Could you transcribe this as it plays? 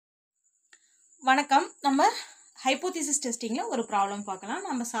வணக்கம். நம்ம ஹைபோதீசிஸ் டெஸ்டிங்ல ஒரு ப்ராப்ளம் பார்க்கலாம்.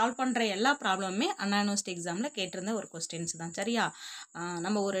 நம்ம சால்வ் பண்ற எல்லா ப்ராப்ளமுமே அன்அனௌன்ஸ்ட் எக்ஸாம்ல கேட்டிருந்த ஒரு क्वेश्चंस தான். சரியா?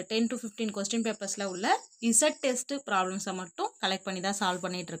 நம்ம ஒரு 10 to 15 क्वेश्चन பேப்பர்ஸ்ல உள்ள இசட் டெஸ்ட் ப்ராப்ளம்ஸை மட்டும் கலெக்ட் பண்ணி தான் சால்வ்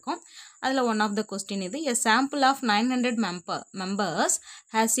பண்ணிட்டு இருக்கோம். அதில் ஒன் ஆஃப் த கொஸ்டின் இது. A sample of 900 members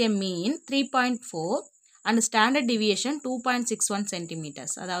has a mean 3.4 and standard deviation 2.61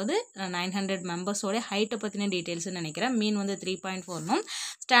 centimeters. அதாவது 900 மெம்பர்ஸோட ஹைட்டை பற்றின டீட்டெயில்ஸ்னு நினைக்கிறேன். மீன் வந்து 3.4னும்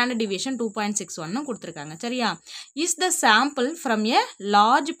ஸ்டாண்டர்ட் டிவியேஷன் 2.61 கொடுத்துருக்காங்க. சரியா? Is the sample from a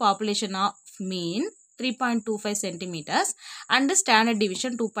large population of mean 3.25 centimeters and standard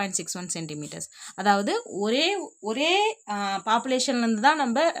deviation 2.61 centimeters. அதாவது ஒரே பாப்புலேஷன்லேருந்து தான்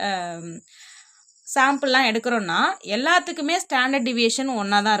நம்ம சாம்பிள்லாம் எடுக்கிறோன்னா எல்லாத்துக்குமே ஸ்டாண்டர்ட் டிவியேஷன்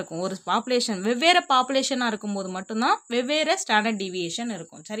ஒன்றா தான் இருக்கும். ஒரு பாப்புலேஷன் வெவ்வேறு பாப்புலேஷனாக இருக்கும்போது மட்டும்தான் வெவ்வேறு ஸ்டாண்டர்ட் டிவியேஷன்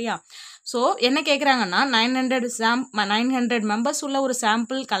இருக்கும். சரியா? ஸோ என்ன கேட்குறாங்கன்னா 900 மெம்பர்ஸ் உள்ள ஒரு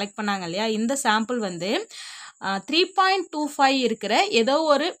சாம்பிள் கலெக்ட் பண்ணாங்க இல்லையா? இந்த சாம்பிள் வந்து 3.25 இருக்கிற ஏதோ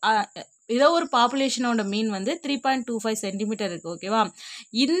ஒரு பாப்புலேஷனோட மீன் வந்து 3.25 சென்டிமீட்டர் இருக்குது. ஓகேவா?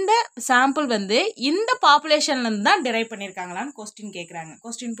 இந்த சாம்பிள் வந்து இந்த பாப்புலேஷன்லேருந்து தான் டிரைவ் பண்ணியிருக்காங்களான்னு கொஸ்டின் கேட்குறாங்க.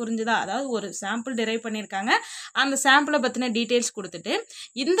 கொஸ்டின் புரிஞ்சுதா? அதாவது ஒரு சாம்பிள் டிரைவ் பண்ணியிருக்காங்க, அந்த சாம்பிளை பற்றின டீட்டெயில்ஸ் கொடுத்துட்டு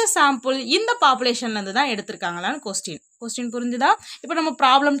இந்த சாம்பிள் இந்த பாப்புலேஷன்லேருந்து தான் எடுத்திருக்காங்களான்னு கொஸ்டின் புரிஞ்சுதா? இப்போ நம்ம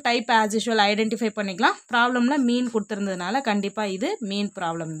problem type as usual identify பண்ணிக்கலாம். ப்ராப்ளமில் மீன் கொடுத்துருந்ததுனால கண்டிப்பாக இது மீன்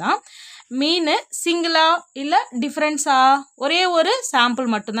ப்ராப்ளம் தான். மீன் சிங்கிளா இல்லை டிஃப்ரென்ஸா? ஒரே ஒரு சாம்பிள்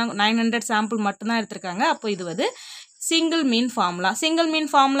மட்டும்தான், 900 சாம்பிள் மட்டும்தான் எடுத்திருக்காங்க. அப்போ இது வந்து சிங்கிள் மீன் ஃபார்முலா. சிங்கிள் மீன்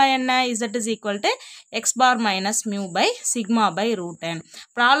ஃபார்முலா என்ன? Z is equal to x bar minus mu by sigma by root n.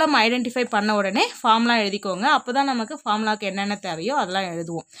 Problem identify பண்ண உடனே ஃபார்முலா எழுதிக்கோங்க. அப்போ தான் நமக்கு ஃபார்முலாவுக்கு என்னென்ன தேவையோ அதெல்லாம்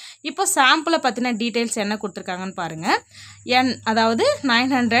எழுதுவோம். இப்போ சாம்பிளை பற்றின டீட்டெயில்ஸ் என்ன கொடுத்துருக்காங்கன்னு பாருங்கள். அதாவது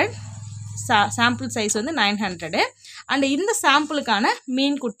 900 சாம்பிள் சைஸ் வந்து 900 அண்ட் இந்த சாம்பிளுக்கான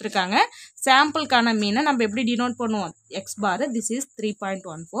மீன் கொடுத்துருக்காங்க. சாம்பிளுக்கான மீனை நம்ம எப்படி டினோட் பண்ணுவோம்? X bar, this is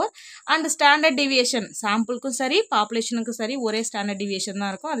 3.14 and standard deviation சாம்பிளுக்கும் சரி பாப்புலேஷனுக்கும் சரி ஒரே ஸ்டாண்டர்ட் டிவியேஷன்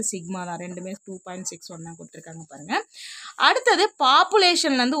தான் இருக்கும். அது சிக்மா தான். ரெண்டுமே 2.61 கொடுத்துருக்காங்க பாருங்க. அடுத்தது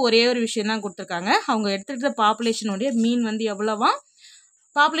பாப்புலேஷன்லேருந்து ஒரே ஒரு விஷயம் தான் கொடுத்துருக்காங்க. அவங்க எடுத்துகிட்ட பாப்புலேஷனுடைய மீன் வந்து எவ்வளவா?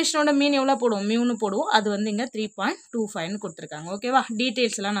 பாப்புலேஷனோட மீன் எவ்வளோ போடுவோம்? மியூன்னு போடுவோம். அது வந்து இங்கே 3.25 கொடுத்துருக்காங்க. ஓகேவா?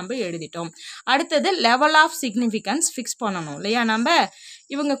 டீட்டெயில்ஸ்லாம் நம்ம எழுதிட்டோம். அடுத்தது லெவல் ஆஃப் சிக்னிஃபிகன்ஸ் ஃபிக்ஸ் பண்ணணும் இல்லையா? நம்ம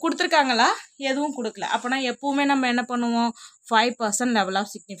இவங்க கொடுத்துருக்காங்களா? எதுவும் கொடுக்கல. அப்போனா எப்பவுமே நம்ம என்ன பண்ணுவோம்? 5% லெவல்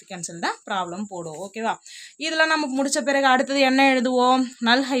ஆஃப் சிக்னிஃபிகன்ஸில் தான் ப்ராப்ளம் போடுவோம். ஓகேவா? இதெல்லாம் நம்ம முடித்த பிறகு அடுத்தது என்ன எழுதுவோம்?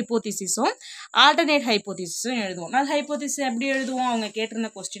 நல் ஹைப்போதிசிஸும் ஆல்டர்னேட் ஹைப்போதிசிஸும் எழுதுவோம். நல் ஹைப்போதிசிஸ் எப்படி எழுதுவோம்? அவங்க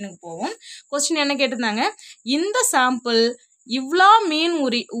கேட்டிருந்த கொஸ்டினுக்கு போவோம். கொஸ்டின் என்ன கேட்டிருந்தாங்க? இந்த சாம்பிள் இவ்வளோ மீன்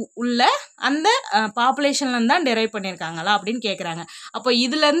உள்ள அந்த பாப்புலேஷன்லேருந்து தான் டெரைவ் பண்ணியிருக்காங்களா அப்படின்னு கேட்குறாங்க. அப்போ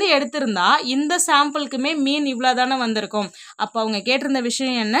இதுலேருந்து எடுத்திருந்தா இந்த சாம்பிளுக்குமே மீன் இவ்வளோ தானே வந்திருக்கும். அப்போ அவங்க கேட்டிருந்த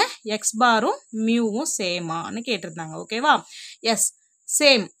விஷயம் என்ன? எக்ஸ் பாரும் மியூவும் சேமான்னு கேட்டிருந்தாங்க. ஓகேவா? எஸ்,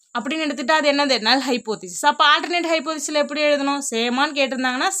 சேம் அப்படின்னு எடுத்துட்டா அது என்னது? நல் ஹைப்போதிசிஸ். அப்போ ஆல்டர்னேட் ஹைப்போதிசிஸில் எப்படி எழுதணும்? சேமான்னு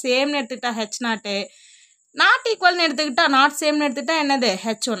கேட்டிருந்தாங்கன்னா சேம்னு எடுத்துக்கிட்டா H0, நாட் ஈக்குவல்னு எடுத்துக்கிட்டா நாட் சேம்னு எடுத்துக்கிட்டா என்னது?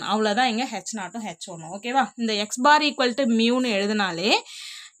 H1. அவ்வளோதான் இங்கே H0ம் H1. ஓகேவா? இந்த எக்ஸ் பார் ஈக்குவல் டு மியூன்னு எழுதினாலே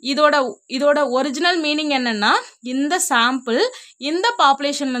இதோட ஒரிஜினல் மீனிங் என்னன்னா இந்த சாம்பிள் இந்த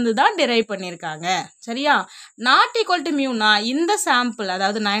பாப்புலேஷன்லேருந்து தான் டிரைவ் பண்ணியிருக்காங்க. சரியா? நாட் ஈக்குவல் டு மியூனா இந்த சாம்பிள்,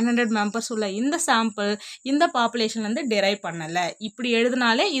 அதாவது 900 மெம்பர்ஸ் உள்ள இந்த சாம்பிள் இந்த பாப்புலேஷன்லேருந்து டிரைவ் பண்ணலை. இப்படி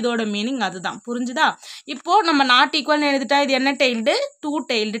எழுதினாலே இதோட மீனிங் அதுதான். புரிஞ்சுதா? இப்போது நம்ம நாட் ஈக்குவல்னு எழுதிட்டா இது என்ன டெய்ல்டு? 2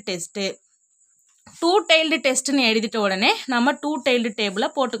 tailed test. 2 டெய்ல்டு டெஸ்ட்டுன்னு எழுதிட்ட உடனே நம்ம 2 டெய்ல்டு டேபிளை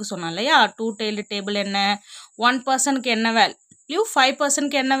போட்டுக்க சொன்னோம் இல்லையா? 2 டெய்ல்டு டேபிள் என்ன? 1%க்கு என்ன வேல்யூ?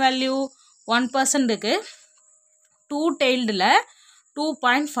 5%க்கு என்ன வேல்யூ? 1%க்கு 2 டெய்ல்டில்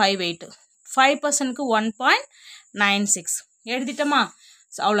 2.58, 5%க்கு 1.96 எழுதிட்டோமா?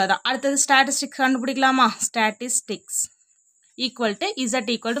 அவ்வளோதான். அடுத்தது statistics கண்டுபிடிக்கலாமா? Statistics equal to Z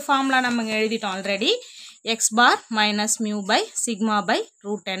equal to formula நம்ம எழுதிட்டோம் already. X bar minus mu pi sigma by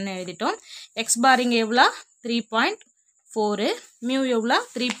root n எழுதிட்டோம். எக்ஸ் பார் இங்கே எவ்வளோ? 3.4, மியூ எவ்வளோ?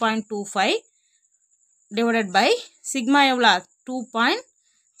 3.25 டிவைடட் பை சிக்மா எவ்வளோ?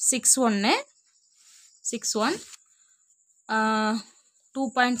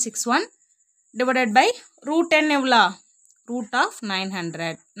 2.61 டிவைடட் பை ரூட் n எவ்வளோ? Root of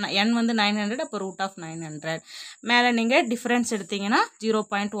 900. n வந்து 900, அப்போ ரூட் ஆஃப் 900. மேலே நீங்கள் டிஃப்ரென்ஸ் எடுத்தீங்கன்னா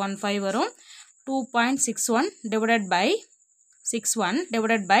 0.15 வரும். 2.61 divided by 61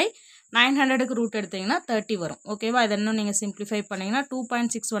 divided by 900க்கு root எடுத்தீங்கன்னா 30 வரும். ஓகேவா? இதை இன்னும் நீங்கள் சிம்பிளிஃபை பண்ணிங்கன்னா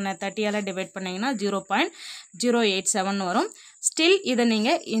 2.61 30ஆல் டிவைட் பண்ணிங்கன்னா 0.087 வரும். ஸ்டில் இதை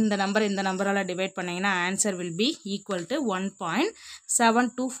நீங்கள் இந்த நம்பரால் டிவைட் பண்ணிங்கன்னா answer will be equal to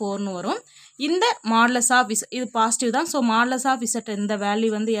 1.724 வரும். இந்த மாடுலஸ் ஆஃப் இசட் இது பாசிட்டிவ் தான். ஸோ மாடுலஸ் ஆஃப் இசட் இந்த வேல்யூ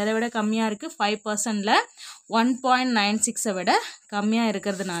வந்து எதை விட கம்மியாக இருக்குது 5%ல் 1.96 விட கம்மியாக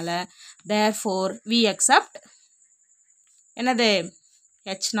இருக்கிறதுனால தேர்ஃபோர் வி அக்செப்ட் என்னது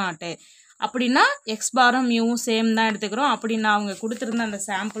H0. அப்படின்னா எக்ஸ் பாரும் மியூவும் சேம் தான் எடுத்துக்கிறோம். அப்படின்னா அவங்க கொடுத்துருந்த அந்த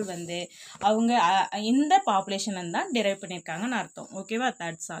சாம்பிள் வந்து அவங்க இந்த பாப்புலேஷன் தான் டிரைவ் பண்ணியிருக்காங்கன்னு அர்த்தம். ஓகேவா?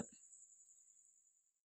 That's all.